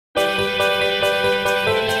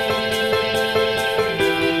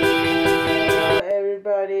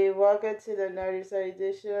to the 90th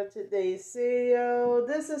edition of today's video.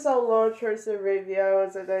 This is a long person review.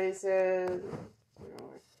 Welcome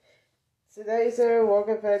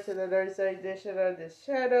back to the 90th edition of this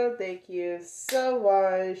channel. Thank you so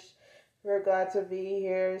much. We're glad to be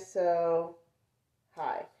here. So,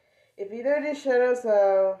 hi. If you know this channel,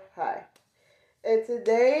 so hi. And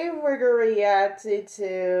today we're gonna react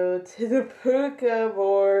to the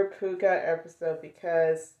Pucca episode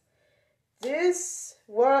because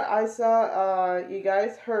what I saw, you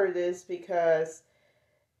guys heard this because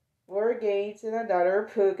we're getting to another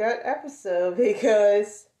Pucca episode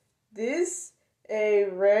because a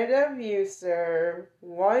random user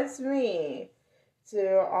wants me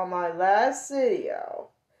to, on my last video,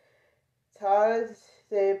 talk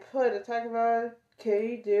about, can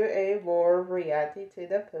you do a more reacting to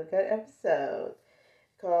the Pucca episode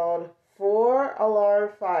called 4-Alarm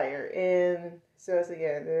Fire? And so it's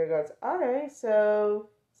again, there it goes. Alright, so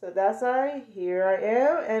that's here I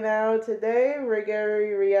am, and now today we're gonna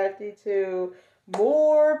be reacting to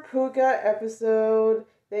more Pucca episode.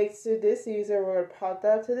 Thanks to this user, we're gonna pop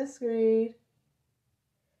that to the screen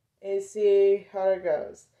and see how it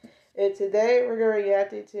goes. And today we're gonna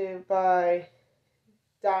react to by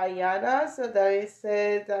Diana. So that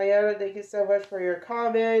said, Diana, thank you so much for your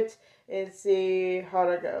comment and see how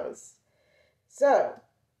it goes. So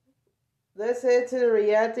let's head to the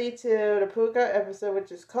reacting to the Pucca episode,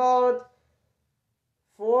 which is called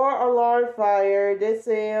 4-Alarm Fire. This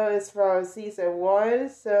video is from season 1,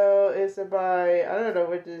 so it's by, I don't know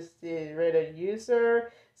what is the rated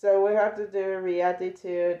user. So we have to do reacting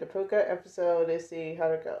to the Pucca episode and see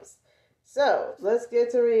how it goes. So let's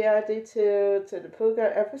get to reacting to the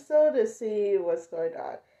Pucca episode and see what's going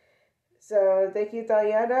on. So thank you,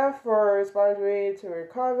 Diana, for responding to your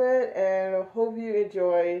comment, and hope you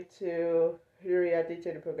enjoy to reacting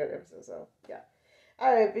to the Pucca episode. So yeah.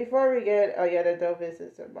 Alright, before we get, don't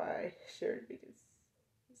visit to my shirt because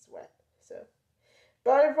it's wet. So,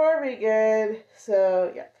 but before we get,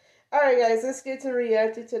 so yeah. Alright guys, let's get to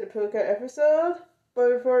reacting to the Pucca episode. But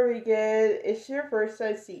before we get, if your first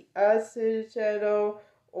time see us to the channel,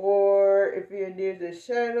 or if you're new to the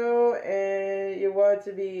channel and you want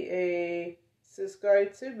to be a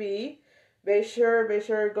subscribe to me, make sure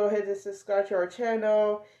go ahead and subscribe to our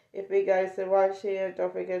channel. If you guys are watching,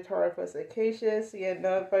 don't forget to turn on notifications to get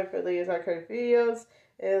notified for the latest archive videos.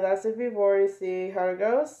 And that's it before you see how it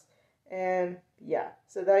goes. And yeah,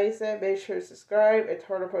 so that you said, make sure to subscribe and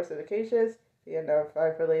turn on post notifications to get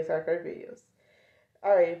notified for the latest archive videos.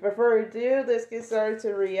 Alright, before we do, let's get started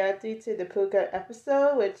to reacting to the Pucca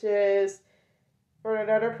episode, which is for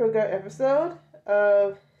another Pucca episode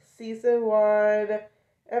of season 1,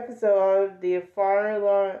 episode of the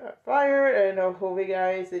Fire, and I hope you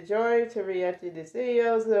guys enjoy to react to this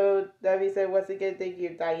video. So that being said, once again, thank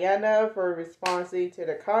you, Diana, for responding to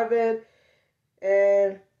the comment.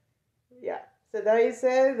 And yeah. So that being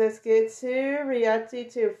said, let's get to reacting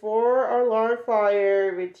to 4-Alarm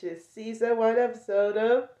Fire, which is season 1 episode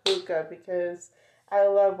of Pucca, because I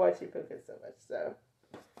love watching Pucca so much. So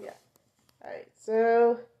yeah. Alright,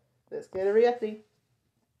 so let's get to reacting.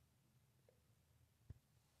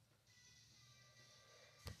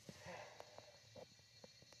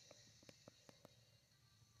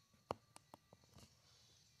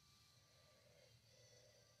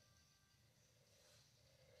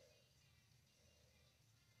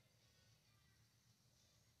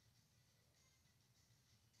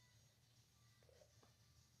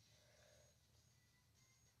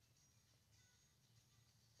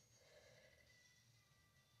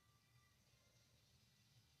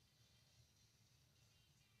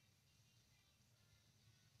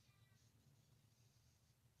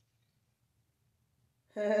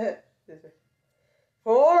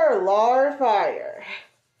 For Alarm Fire.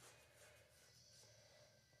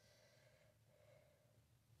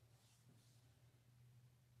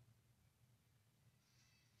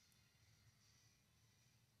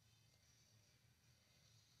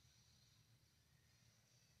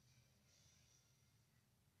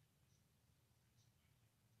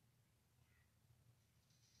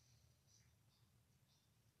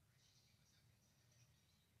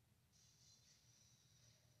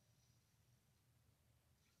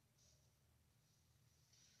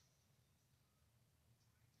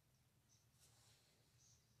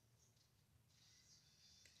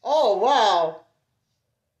 Oh, wow.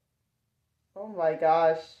 Oh my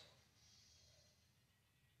gosh.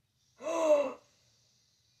 I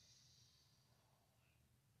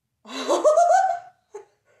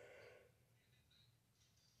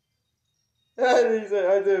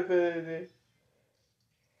did it.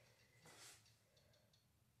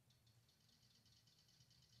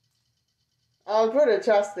 I'll put the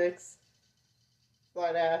chopsticks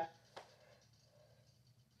like that.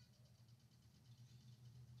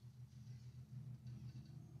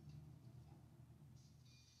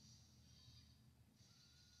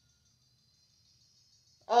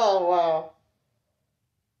 Oh wow.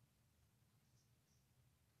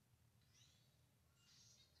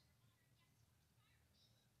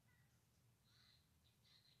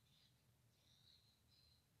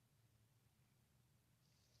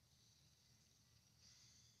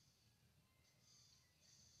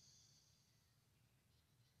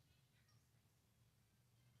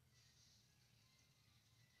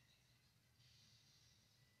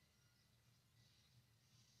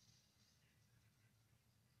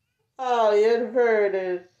 Oh, you're the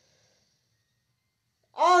bird.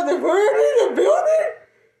 Oh, the bird in the building?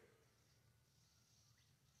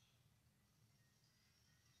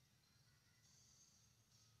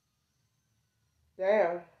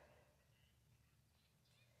 Damn.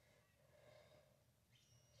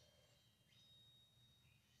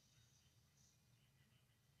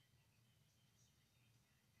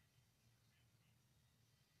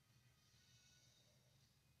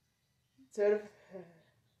 To the...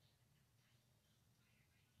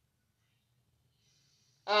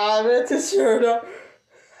 I meant to shirt up.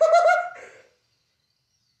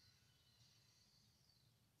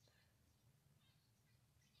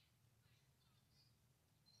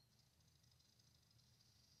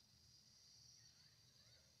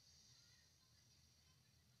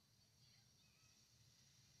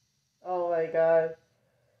 Oh my god.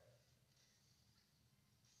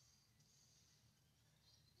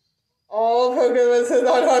 All Pokemon is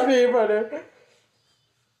not happy about it.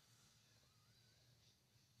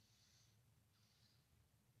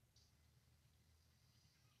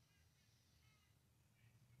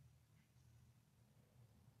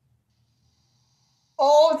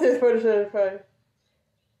 All of this Pokemon fight.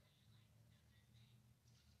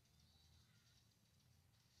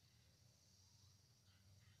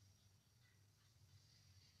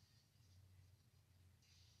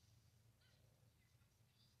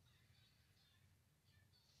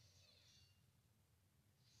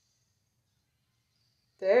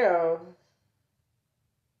 Damn.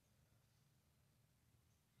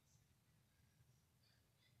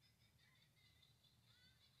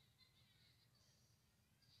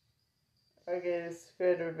 Okay, it's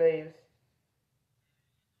good to bathe.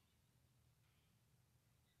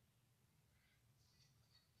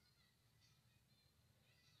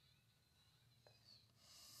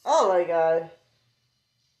 Oh my god.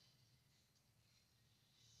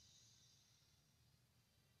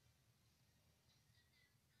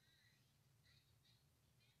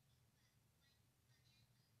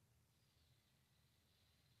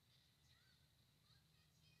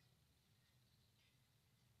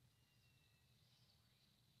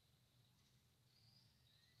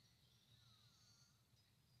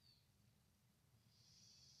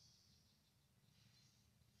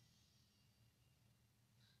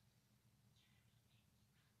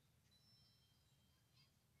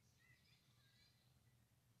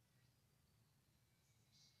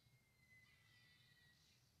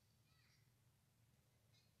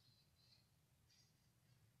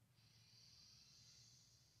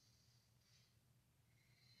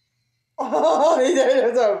 Oh, he did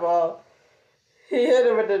it with a ball. He hit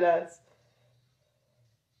him with the nuts.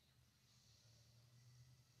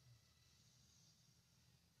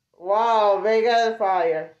 Wow, they got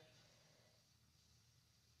fire.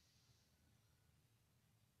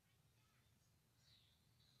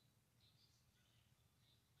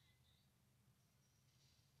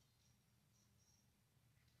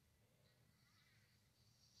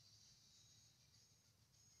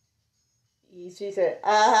 She said,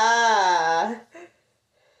 aha.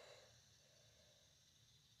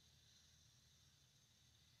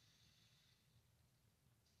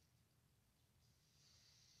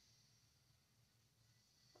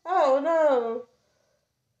 Oh no.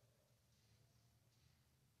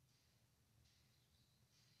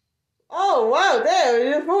 Oh wow, damn,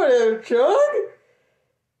 you just put a chug?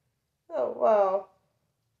 Oh wow.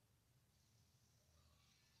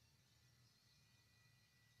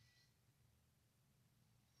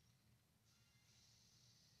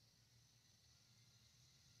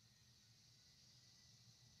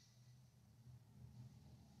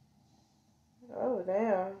 Oh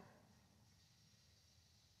damn.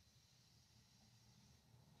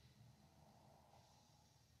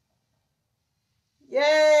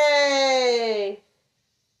 Yay!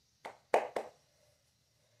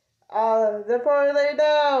 The party lay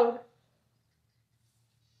down.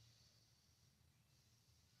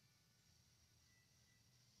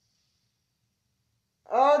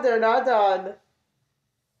 Oh, they're not done.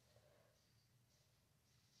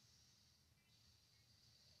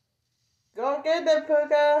 Go get them,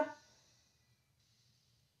 Pucca.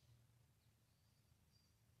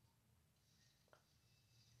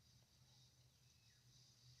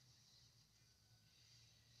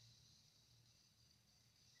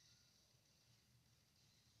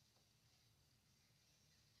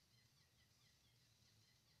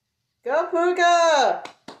 Go, Pucca!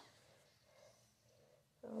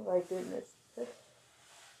 Oh my goodness.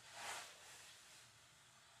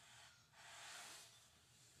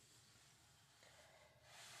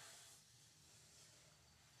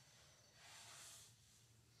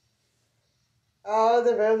 Oh,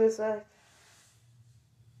 the road is back.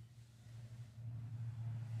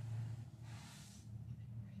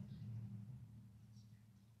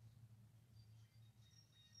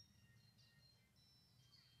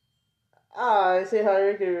 Ah, I see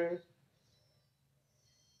Haruku.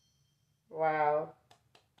 Wow.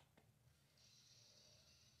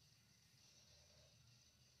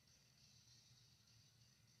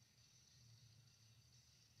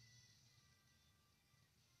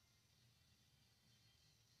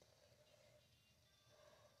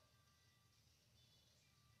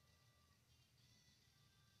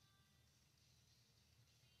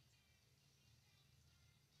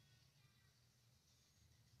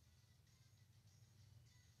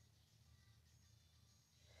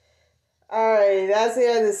 Alright, that's the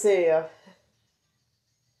end of the video.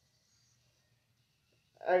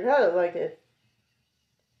 I kind of like it.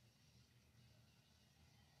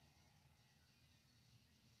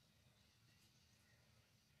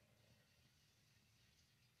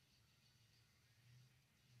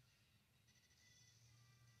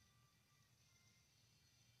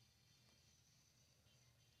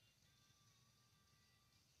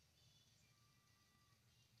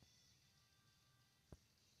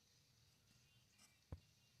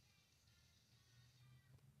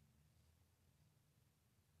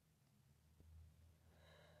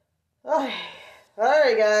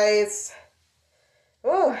 Alright, guys.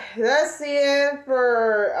 Oh, that's the end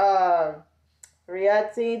for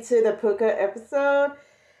reacting to the Pucca episode.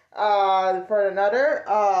 For another.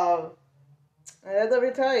 And let me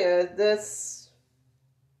tell you, that's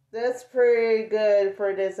pretty good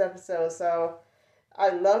for this episode. So I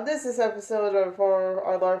love this episode of For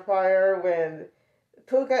Our Lord Fire when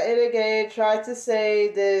Pucca in the game tried to say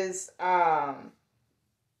this I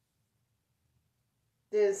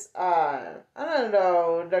don't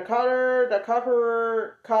know, the color,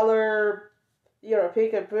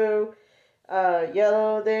 pink and blue,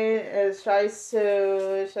 yellow thing is tries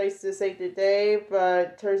to save the day,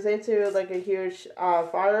 but turns into like a huge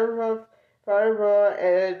fireball,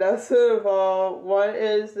 and that's one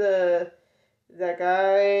is the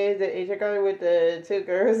Asian guy with the two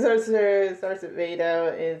girls starts to fade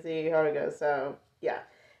out and see how it goes. So yeah.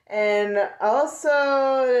 And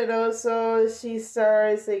also she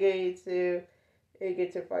starts to get to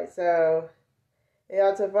fight. So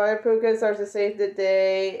yeah, to fight Pucca starts to save the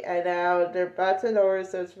day, and now they're back to north,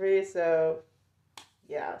 so it's free. So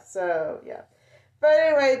yeah. But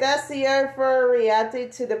anyway, that's the end for reacting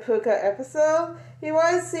to the Pucca episode. If you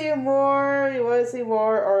want to see more,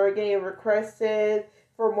 or getting requested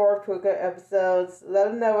for more Pucca episodes, let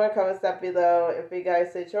them know in the comments down below. If you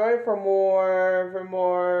guys enjoy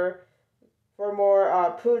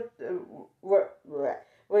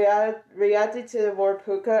we are reacting to the more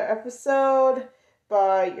Pucca episode,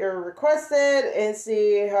 but you're requested and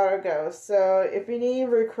see how it goes. So if you need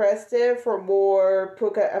requested for more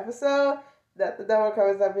Pucca episode, that one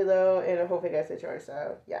comments down below, and I hope you guys enjoy.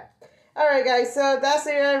 So yeah. Alright guys, so that's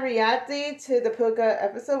it, reacting to the Pucca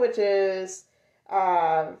episode, which is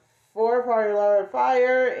for Party Love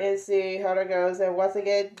Fire, and see how it goes. And once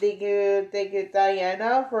again, thank you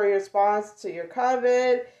Diana for your response to your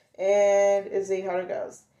comment, and see how it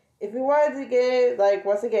goes. If you wanted to get,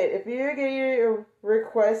 once again, if you're getting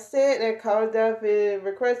requested and comment down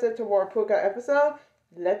requested to more Pucca episode,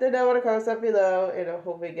 let them know in the comments down below, and I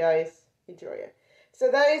hope you guys enjoy it. So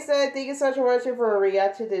that being said, thank you so much for watching for a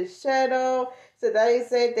react to this channel. So that being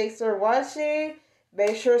said, thanks for watching.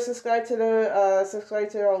 Make sure to subscribe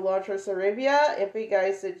to our Launchers Arabia. If you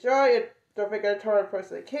guys enjoy, don't forget to turn on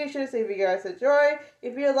post notifications if you guys enjoy.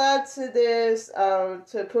 If you're allowed to this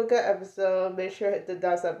to Pucca episode, make sure to hit the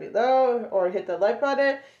thumbs up below or hit the like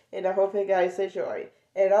button, and I hope you guys enjoy.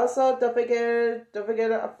 And also, don't forget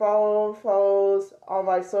to follow all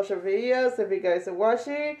my social videos if you guys are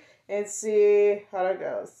watching, and see how it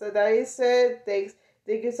goes. So that being said, thank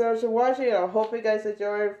you so much for watching, and I hope you guys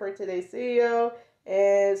enjoyed for today's video.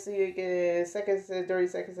 and see you again in seconds and 30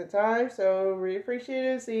 seconds of time. So really appreciate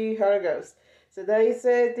it. See how it goes. So that you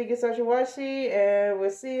said, thank you so much for watching, and we'll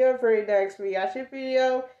see you for the next reaction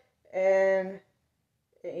video. And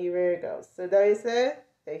here it goes. So that you said,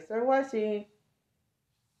 thanks for watching.